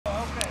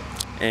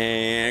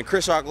And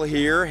Chris Ogla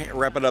here,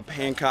 wrapping up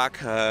Hancock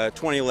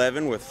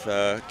 2011 with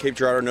Cape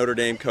Girardeau Notre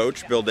Dame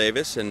coach Bill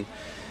Davis, and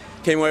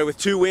came away with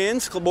 2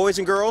 wins, boys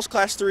and girls,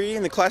 Class 3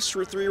 and the Class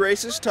 3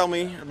 races. Tell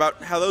me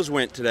about how those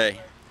went today.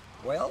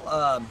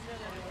 Well,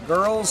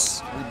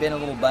 girls, we've been a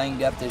little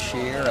banged up this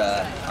year.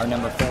 Our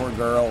number 4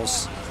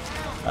 girls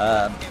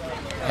had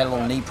a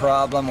little knee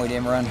problem. We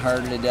didn't run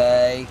her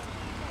today.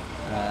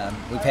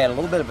 We've had a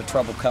little bit of a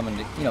trouble coming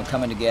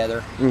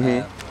together.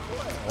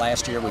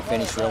 Last year we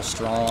finished real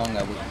strong.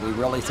 We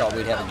really thought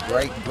we'd have a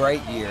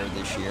great year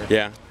this year.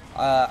 Yeah.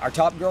 Our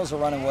top girls are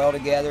running well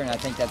together, and I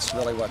think that's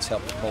really what's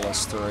helped pull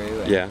us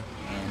through. And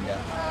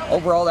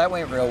overall, that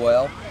went real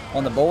well.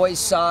 On the boys'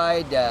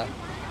 side,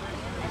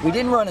 we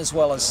didn't run as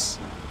well as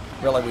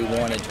really we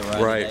wanted to run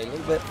today. A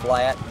little bit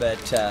flat, but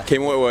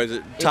what was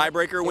it?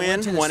 Tiebreaker win,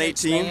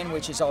 118,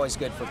 which is always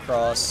good for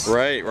cross.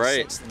 Right.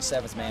 6th and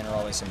 7th man are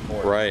always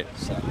important. Right.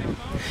 So.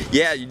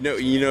 Yeah,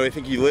 I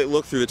think you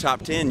look through the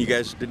top 10. You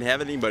guys didn't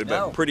have anybody,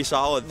 but pretty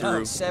solid through.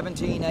 No,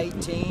 17,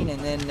 18, and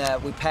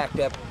then we packed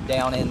up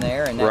down in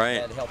there, and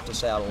that helped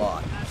us out a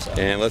lot. So.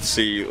 And let's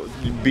see,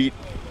 you beat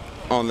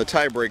on the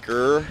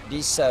tiebreaker.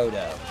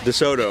 DeSoto.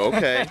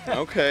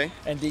 Okay.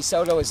 And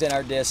DeSoto is in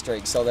our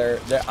district, so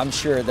I'm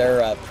sure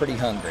they're pretty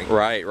hungry.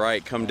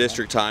 Right. Come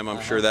district time,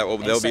 I'm sure that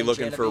they'll be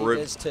looking for a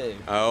is too.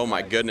 Oh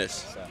my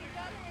goodness. So.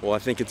 Well, I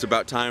think it's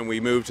about time we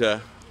move to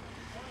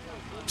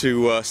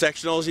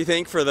sectionals. You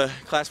think for the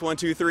Class 1,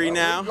 2, 3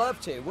 now? We'd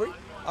love to.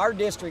 Our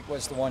district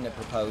was the one that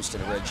proposed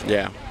it originally.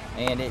 Yeah.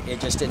 And it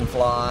just didn't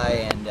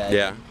fly, and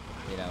it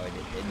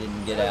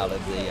didn't get out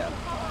of the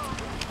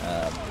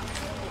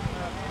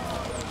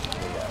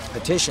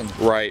petition.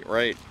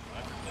 Right.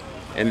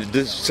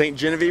 And St.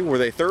 Genevieve, were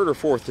they 3rd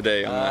or 4th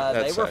today on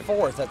that They side?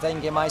 were 4th. I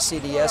think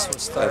MICDS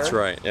was 3rd. That's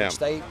right, yeah. Which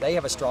they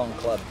have a strong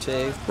club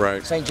too.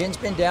 Right. St. Jen's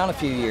been down a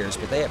few years,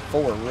 but they have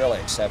 4 really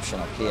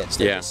exceptional kids.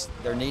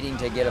 They're needing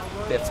to get a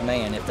 5th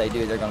man. If they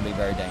do, they're going to be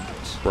very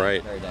dangerous.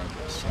 Right. Very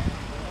dangerous.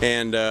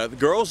 And the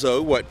girls,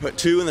 though, put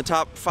 2 in the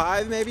top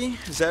 5 maybe?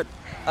 Is that?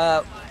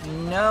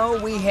 No,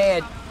 we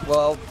had,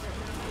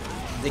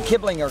 the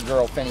Kiblinger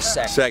girl finished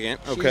 2nd.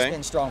 Okay. She's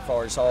been strong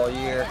for us all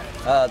year.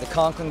 The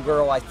Conklin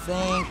girl, I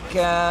think,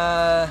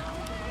 I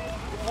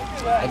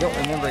don't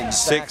remember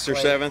exactly. 6th or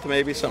 7th,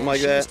 maybe, something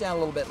like that? She's down a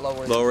little bit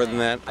lower than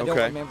that. Okay. I don't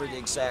remember the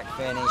exact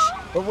finish,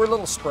 but we're a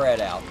little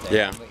spread out there.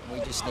 Yeah. We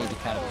just need to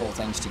kind of pull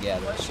things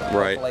together. So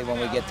right. Hopefully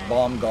when we get the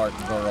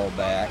Baumgarten girl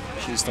back,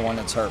 she's the one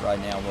that's hurt right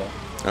now,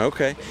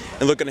 Okay.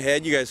 And looking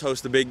ahead, you guys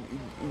host the big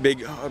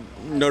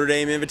Notre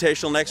Dame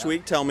Invitational next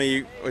week. Tell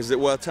me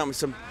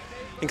some. I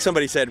think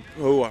somebody said,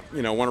 want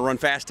to run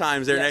fast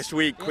times there next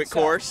week. Quick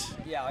course.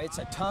 It's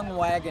a tongue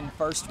wagon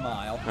first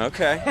mile.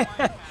 Okay.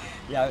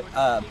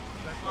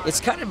 It's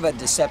kind of a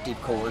deceptive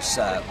course.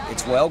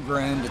 It's well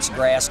groomed. It's a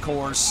grass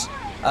course.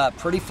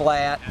 Pretty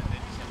flat.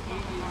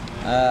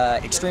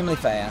 Extremely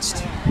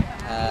fast.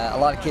 A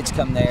lot of kids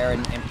come there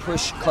and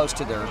push close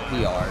to their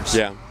PRs.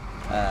 Yeah.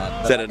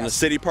 Is that in the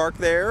city park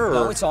there? Or?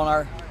 No, it's on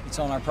our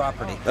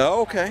property.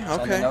 Oh, okay. It's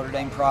on the Notre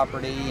Dame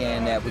property,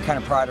 and we kind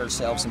of pride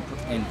ourselves in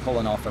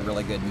pulling off a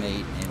really good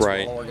meet. And it's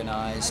well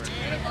organized,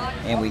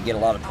 and we get a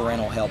lot of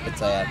parental help at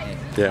that. And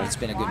it's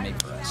been a good meet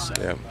for us. So.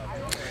 Yeah.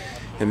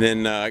 And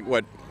then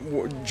what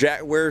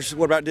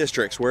about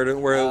districts? Where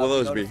will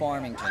those be?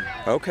 Farmington.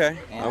 Okay.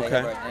 And they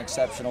have an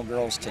exceptional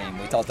girls team.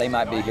 We thought they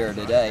might be here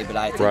today, but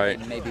I think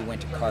they maybe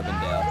went to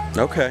Carbondale.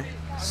 Okay.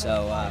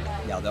 So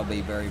they'll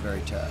be very, very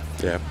tough.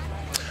 Yeah.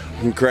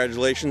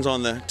 Congratulations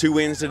on the 2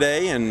 wins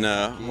today, and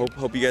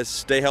hope you guys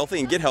stay healthy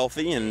and get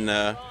healthy, and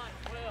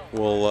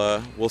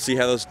we'll see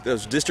how those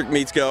district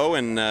meets go,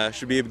 and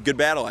should be a good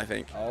battle, I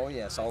think. Oh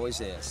yes, always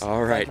is.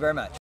 All right. Thank you very much.